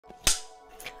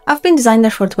I've been designer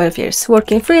for 12 years,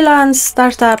 working freelance,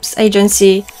 startups,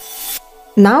 agency.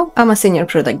 Now I'm a senior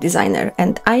product designer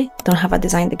and I don't have a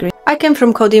design degree. I came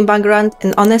from coding background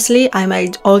and honestly I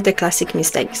made all the classic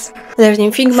mistakes.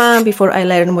 Learning Figma before I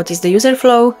learned what is the user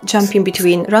flow, jumping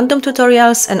between random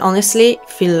tutorials and honestly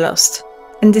feel lost.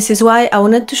 And this is why I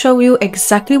wanted to show you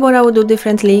exactly what I would do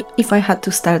differently if I had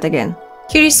to start again.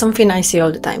 Here is something I see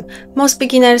all the time. Most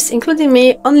beginners, including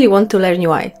me, only want to learn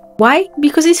UI. Why?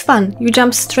 Because it's fun. You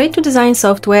jump straight to design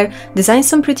software, design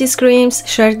some pretty screens,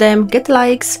 share them, get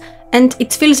likes, and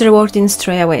it feels rewarding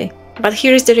straight away. But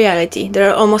here is the reality. There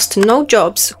are almost no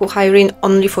jobs who hiring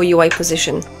only for UI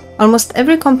position. Almost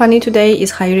every company today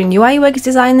is hiring UI UX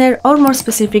designer or more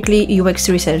specifically UX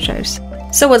researchers.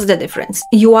 So what's the difference?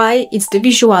 UI is the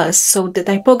visuals, so the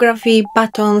typography,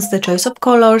 buttons, the choice of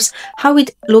colors, how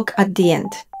it look at the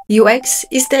end. UX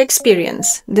is the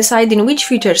experience, deciding which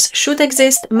features should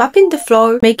exist, mapping the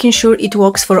flow, making sure it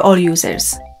works for all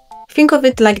users. Think of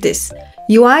it like this.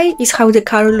 UI is how the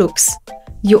car looks.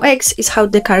 UX is how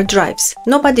the car drives.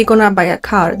 Nobody gonna buy a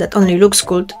car that only looks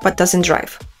good but doesn't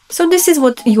drive. So this is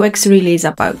what UX really is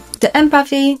about. The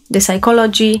empathy, the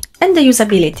psychology, and the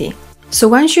usability. So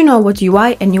once you know what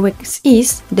UI and UX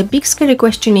is, the big scary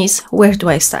question is, where do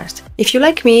I start? If you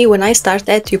like me, when I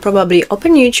started, you probably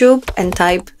open YouTube and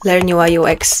type learn UI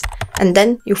UX, and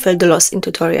then you feel the loss in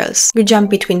tutorials. You jump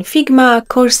between Figma,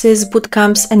 courses,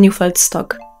 bootcamps, and you felt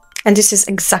stuck. And this is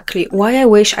exactly why I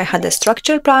wish I had a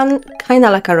structured plan,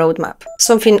 kinda like a roadmap.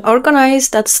 Something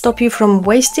organized that stops you from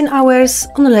wasting hours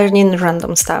on learning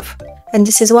random stuff. And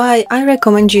this is why I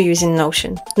recommend you using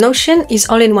Notion. Notion is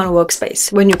all-in-one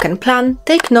workspace when you can plan,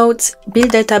 take notes,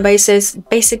 build databases,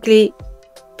 basically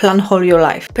plan whole your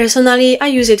life. Personally, I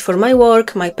use it for my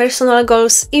work, my personal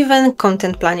goals, even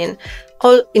content planning,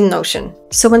 all in Notion.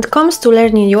 So when it comes to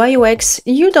learning UI UX,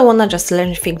 you don't wanna just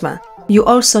learn Figma. You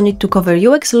also need to cover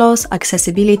UX laws,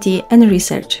 accessibility, and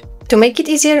research. To make it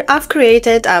easier, I've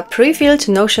created a pre-filled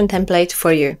Notion template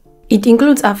for you. It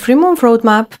includes a 3-month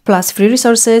roadmap plus free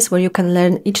resources where you can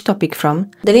learn each topic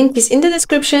from. The link is in the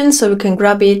description so you can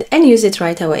grab it and use it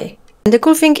right away. And the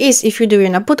cool thing is, if you're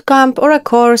doing a bootcamp or a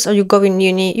course or you go in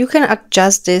uni, you can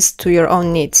adjust this to your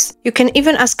own needs. You can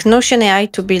even ask Notion AI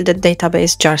to build the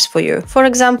database jars for you. For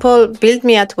example, build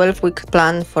me a 12-week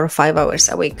plan for 5 hours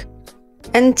a week.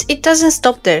 And it doesn't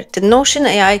stop there. The Notion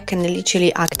AI can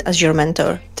literally act as your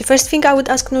mentor. The first thing I would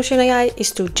ask Notion AI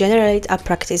is to generate a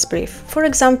practice brief. For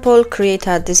example, create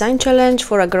a design challenge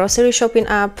for a grocery shopping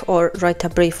app, or write a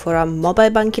brief for a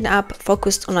mobile banking app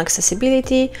focused on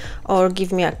accessibility, or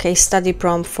give me a case study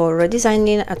prompt for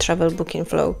redesigning a travel booking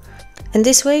flow. And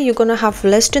this way you're gonna have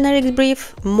less generic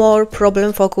brief, more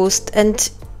problem focused, and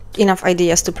enough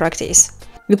ideas to practice.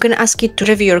 You can ask it to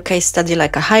review your case study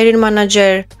like a hiring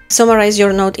manager, summarize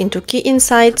your note into key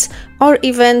insights, or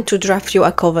even to draft you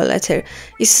a cover letter.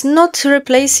 It's not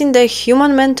replacing the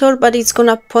human mentor, but it's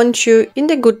gonna point you in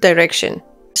the good direction.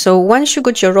 So once you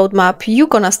got your roadmap, you're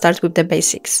gonna start with the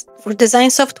basics. For design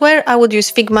software, I would use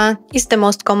Figma. It's the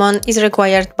most common, is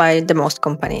required by the most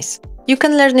companies. You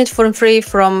can learn it for free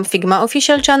from Figma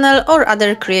official channel or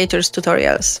other creators'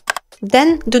 tutorials.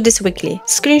 Then do this weekly.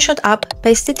 Screenshot app,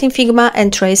 paste it in Figma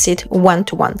and trace it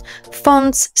one-to-one.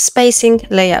 Fonts, spacing,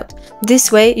 layout.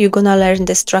 This way you're gonna learn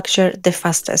the structure the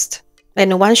fastest.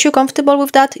 And once you're comfortable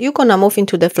with that, you're gonna move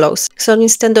into the flows. So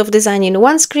instead of designing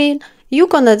one screen, you're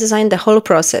gonna design the whole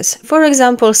process. For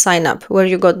example, sign up, where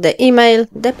you got the email,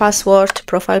 the password,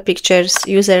 profile pictures,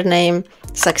 username,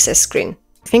 success screen.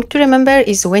 Thing to remember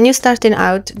is when you're starting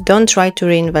out, don't try to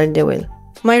reinvent the wheel.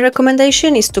 My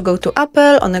recommendation is to go to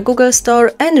Apple on a Google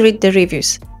store and read the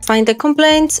reviews. Find the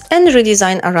complaints and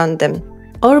redesign around them.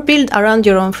 Or build around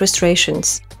your own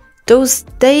frustrations. Those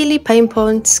daily pain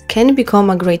points can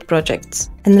become a great project.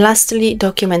 And lastly,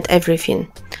 document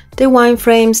everything. The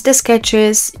wireframes, the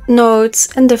sketches,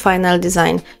 notes, and the final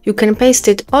design. You can paste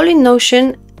it all in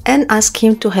Notion and ask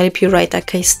him to help you write a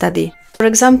case study. For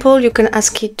example, you can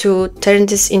ask it to turn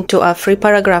this into a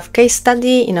 3-paragraph case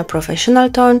study in a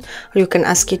professional tone, or you can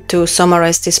ask it to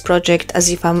summarize this project as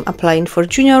if I'm applying for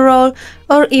junior role,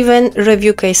 or even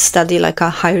review case study like a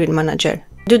hiring manager.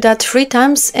 Do that 3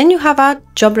 times and you have a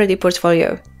job-ready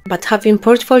portfolio. But having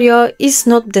portfolio is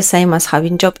not the same as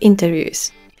having job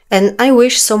interviews. And I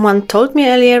wish someone told me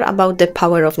earlier about the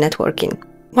power of networking.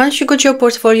 Once you got your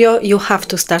portfolio, you have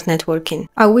to start networking.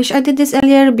 I wish I did this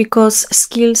earlier because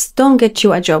skills don't get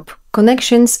you a job.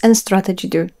 Connections and strategy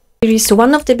do. Here is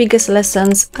one of the biggest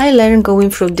lessons I learned going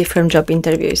through different job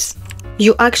interviews.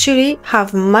 You actually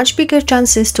have much bigger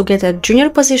chances to get a junior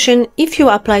position if you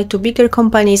apply to bigger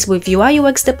companies with UI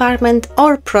UX department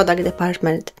or product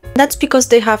department. That's because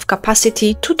they have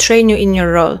capacity to train you in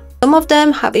your role. Some of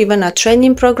them have even a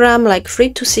training program like 3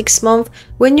 to 6 months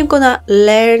when you're gonna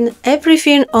learn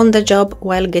everything on the job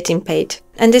while getting paid.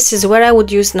 And this is where I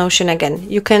would use Notion again.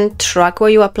 You can track where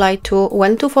you apply to,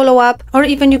 when to follow up, or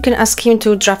even you can ask him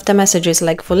to draft the messages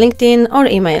like for LinkedIn or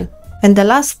email. And the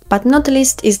last but not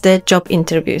least is the job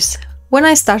interviews. When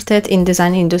I started in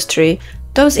design industry,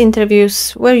 those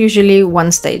interviews were usually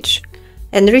one stage.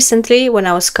 And recently, when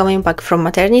I was coming back from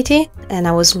maternity and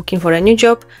I was looking for a new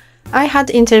job, I had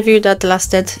an interview that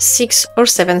lasted 6 or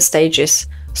 7 stages.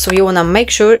 So you wanna make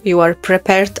sure you are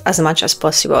prepared as much as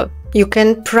possible. You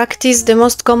can practice the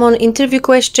most common interview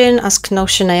question, ask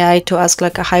Notion AI to ask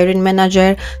like a hiring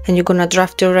manager, and you're gonna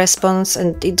draft your response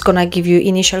and it's gonna give you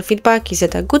initial feedback. Is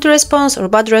it a good response or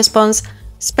bad response?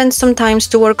 Spend some time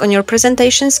to work on your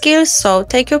presentation skills, so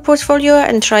take your portfolio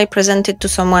and try present it to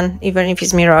someone, even if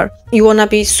it's mirror. You wanna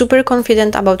be super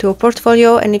confident about your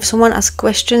portfolio, and if someone asks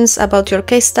questions about your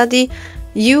case study,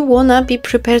 you wanna be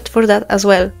prepared for that as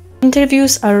well.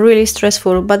 Interviews are really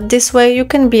stressful, but this way you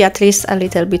can be at least a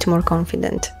little bit more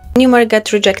confident. You might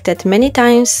get rejected many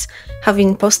times, have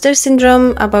imposter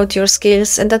syndrome about your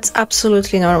skills, and that's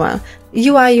absolutely normal.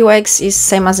 UI UX is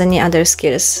same as any other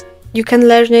skills. You can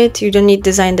learn it, you don't need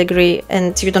design degree,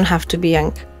 and you don't have to be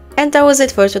young. And that was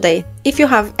it for today. If you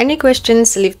have any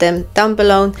questions, leave them down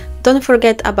below. Don't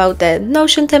forget about the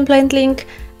Notion template link,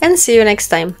 and see you next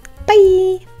time.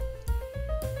 Bye!